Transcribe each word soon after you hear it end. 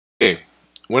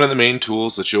one of the main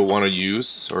tools that you'll want to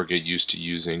use or get used to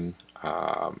using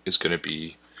is going to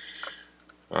be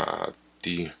the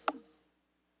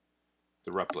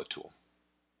Repl.it tool.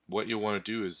 What you want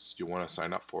to do is you want to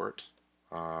sign up for it.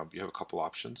 You have a couple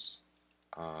options.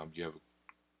 You're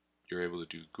able to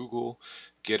do Google,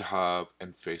 GitHub,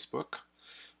 and Facebook.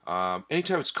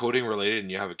 Anytime it's coding related and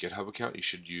you have a GitHub account, you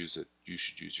should use it. You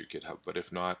should use your GitHub. But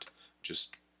if not,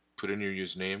 just put in your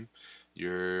username,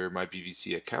 my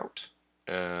BVC account,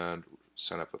 and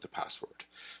sign up with the password.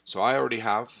 So I already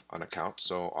have an account,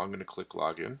 so I'm going to click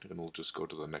login, and we'll just go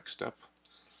to the next step.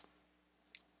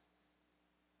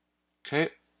 Okay,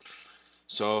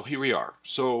 so here we are.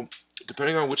 So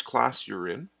depending on which class you're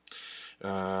in,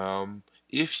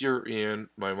 if you're in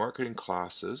my marketing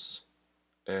classes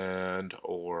and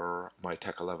or my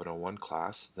Tech 1101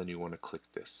 class, then you want to click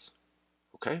this.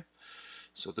 Okay,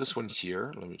 so this one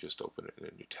here, let me just open it in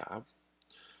a new tab.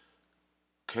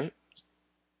 Okay,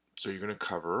 so you're going to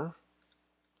cover,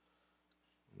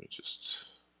 let me just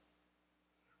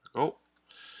go.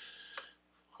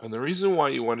 And the reason why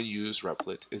you want to use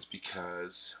Repl.it is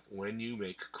because when you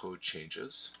make code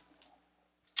changes,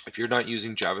 if you're not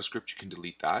using JavaScript, you can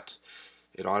delete that.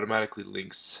 It automatically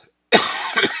links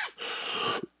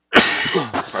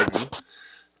pardon me,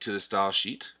 to the style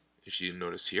sheet, if you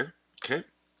notice here. Okay,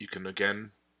 you can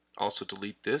again also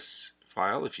delete this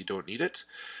file if you don't need it,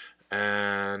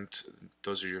 and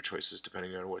those are your choices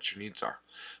depending on what your needs are.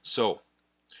 So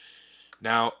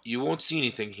now you won't see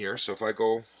anything here, so if I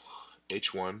go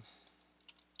H1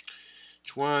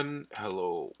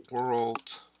 hello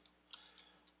world,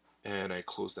 and I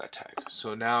close that tag.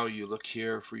 So now you look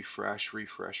here, refresh,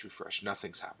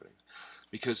 nothing's happening.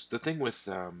 Because the thing with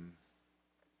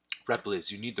Repl.it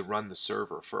is you need to run the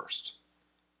server first.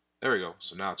 There we go,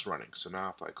 so now it's running. So now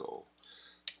if I go,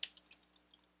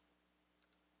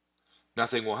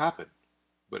 nothing will happen.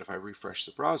 But if I refresh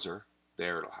the browser,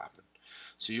 there it'll happen.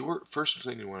 So first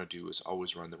thing you want to do is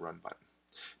always run the run button.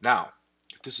 Now,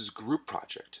 if this is a group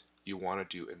project, you want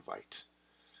to do invite.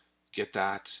 Get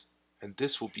that, and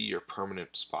this will be your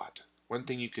permanent spot. One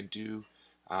thing you can do,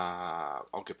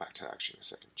 I'll get back to that actually in a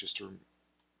second,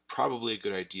 probably a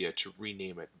good idea to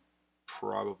rename it.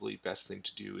 Probably best thing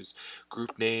to do is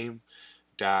group name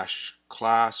dash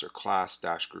class or class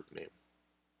dash group name.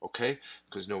 Okay,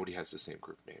 because nobody has the same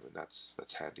group name, and that's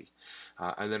handy.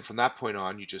 And then from that point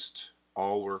on, you just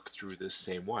all work through this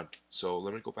same one. So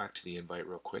let me go back to the invite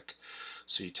real quick.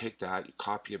 So you take that, you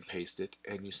copy and paste it,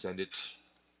 and you send it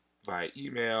via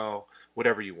email,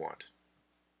 whatever you want.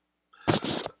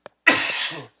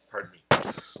 Pardon me.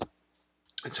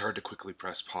 It's hard to quickly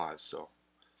press pause, so.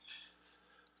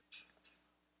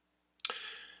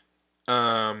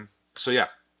 So yeah,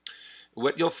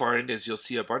 what you'll find is you'll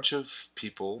see a bunch of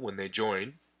people when they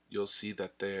join. You'll see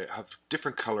that they have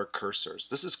different color cursors.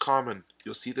 This is common.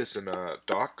 You'll see this in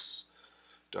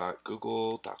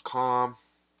docs.google.com.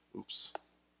 Oops.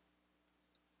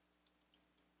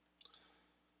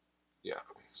 Yeah,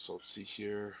 so let's see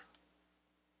here.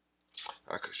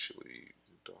 Actually,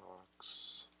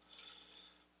 docs.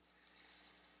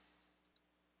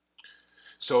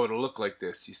 So it'll look like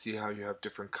this. You see how you have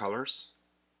different colors?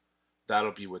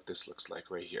 That'll be what this looks like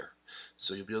right here.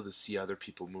 So you'll be able to see other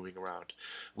people moving around.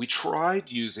 We tried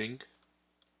using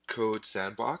Code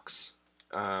Sandbox,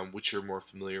 which you're more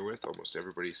familiar with. Almost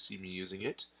everybody's seen me using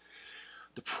it.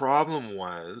 The problem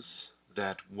was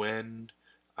that when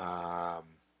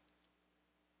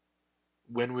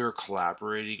we were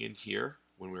collaborating in here,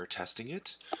 when we were testing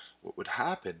it, what would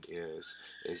happen is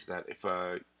that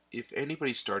if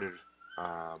anybody started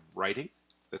writing,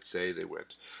 let's say they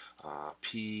went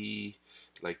P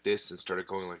like this and started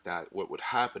going like that, what would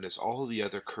happen is all the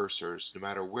other cursors, no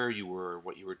matter where you were or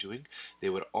what you were doing,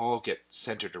 they would all get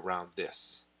centered around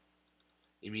this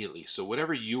immediately. So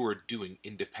whatever you were doing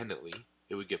independently,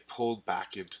 it would get pulled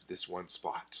back into this one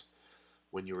spot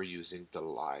when you were using the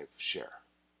live share.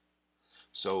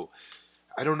 So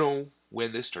I don't know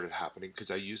when this started happening because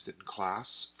I used it in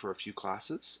class for a few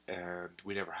classes and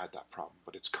we never had that problem,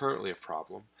 but it's currently a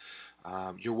problem.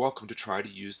 You're welcome to try to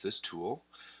use this tool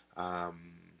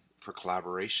for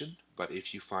collaboration, but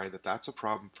if you find that that's a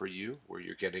problem for you, where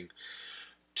you're getting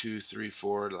 2, 3,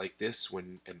 4 like this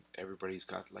and everybody's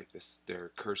got like this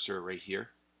their cursor right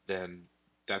here, then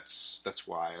that's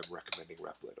why I'm recommending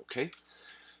Repl.it. Okay,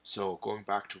 so going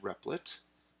back to Repl.it.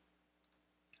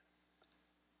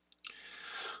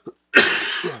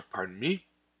 Pardon me.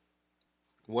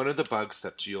 One of the bugs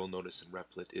that you'll notice in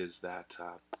Repl.it is that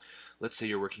let's say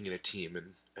you're working in a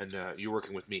team and you're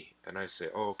working with me, and I say,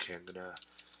 oh, okay, I'm gonna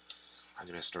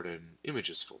start an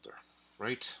images folder,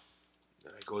 right?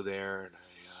 And I go there and I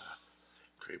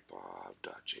create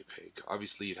bob.jpg.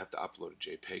 Obviously, you'd have to upload a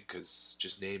JPEG because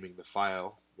just naming the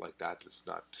file like that does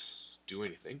not do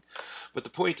anything. But the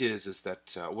point is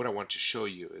that what I want to show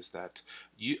you is that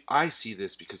I see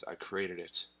this because I created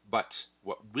it. But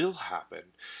what will happen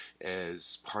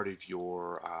is part of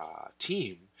your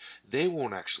team, they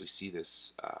won't actually see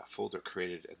this folder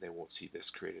created, and they won't see this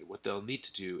created. What they'll need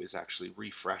to do is actually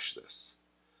refresh this.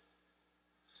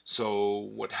 So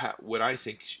what I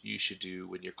think you should do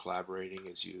when you're collaborating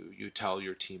is you tell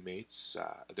your teammates,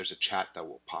 there's a chat that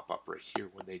will pop up right here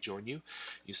when they join you.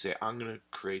 You say, I'm going to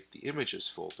create the images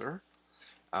folder.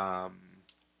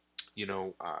 You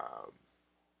know,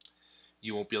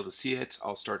 you won't be able to see it.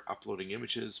 I'll start uploading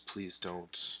images. Please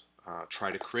don't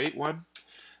try to create one.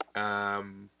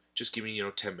 Just give me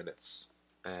 10 minutes,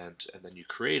 and then you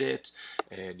create it,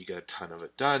 and you get a ton of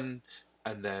it done,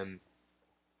 and then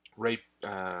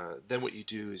then what you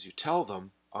do is you tell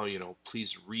them, oh,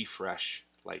 please refresh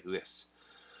like this.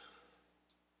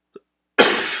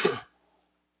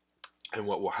 And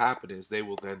what will happen is they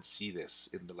will then see this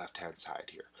in the left hand side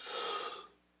here.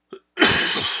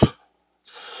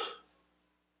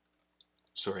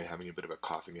 Sorry, having a bit of a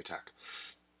coughing attack.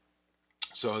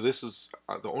 So this is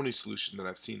the only solution that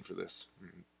I've seen for this,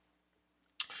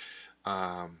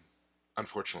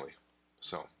 unfortunately.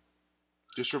 So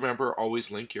just remember, always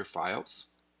link your files.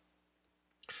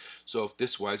 So if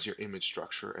this was your image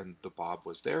structure and the Bob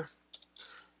was there,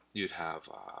 you'd have,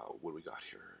 what do we got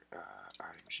here?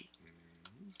 IMG.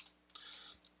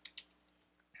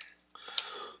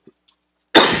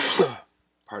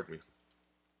 Pardon me.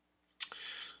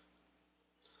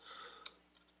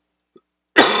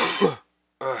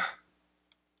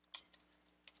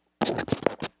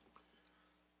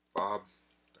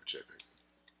 Bob.jpg.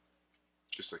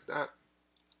 Just like that.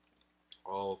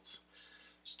 Alt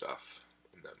stuff,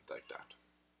 and then like that.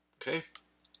 Okay.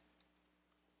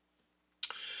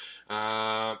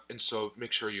 And so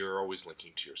make sure you're always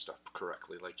linking to your stuff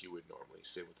correctly, like you would normally.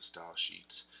 Say with the style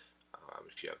sheet,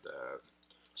 if you have the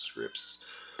scripts.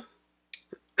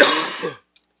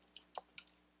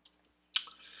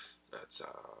 That's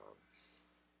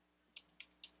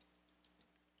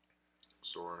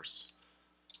source,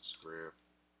 script,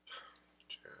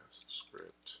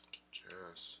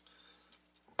 JS.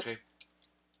 Okay.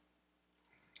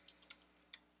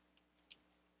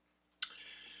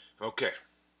 Okay.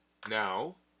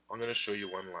 Now I'm going to show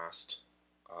you one last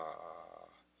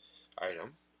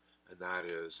item, and that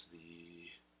is the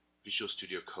Visual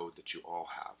Studio Code that you all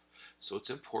have. So it's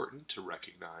important to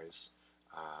recognize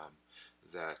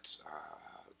that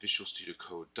Visual Studio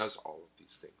Code does all of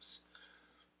these things.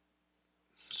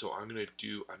 So I'm going to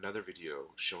do another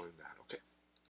video showing that, okay?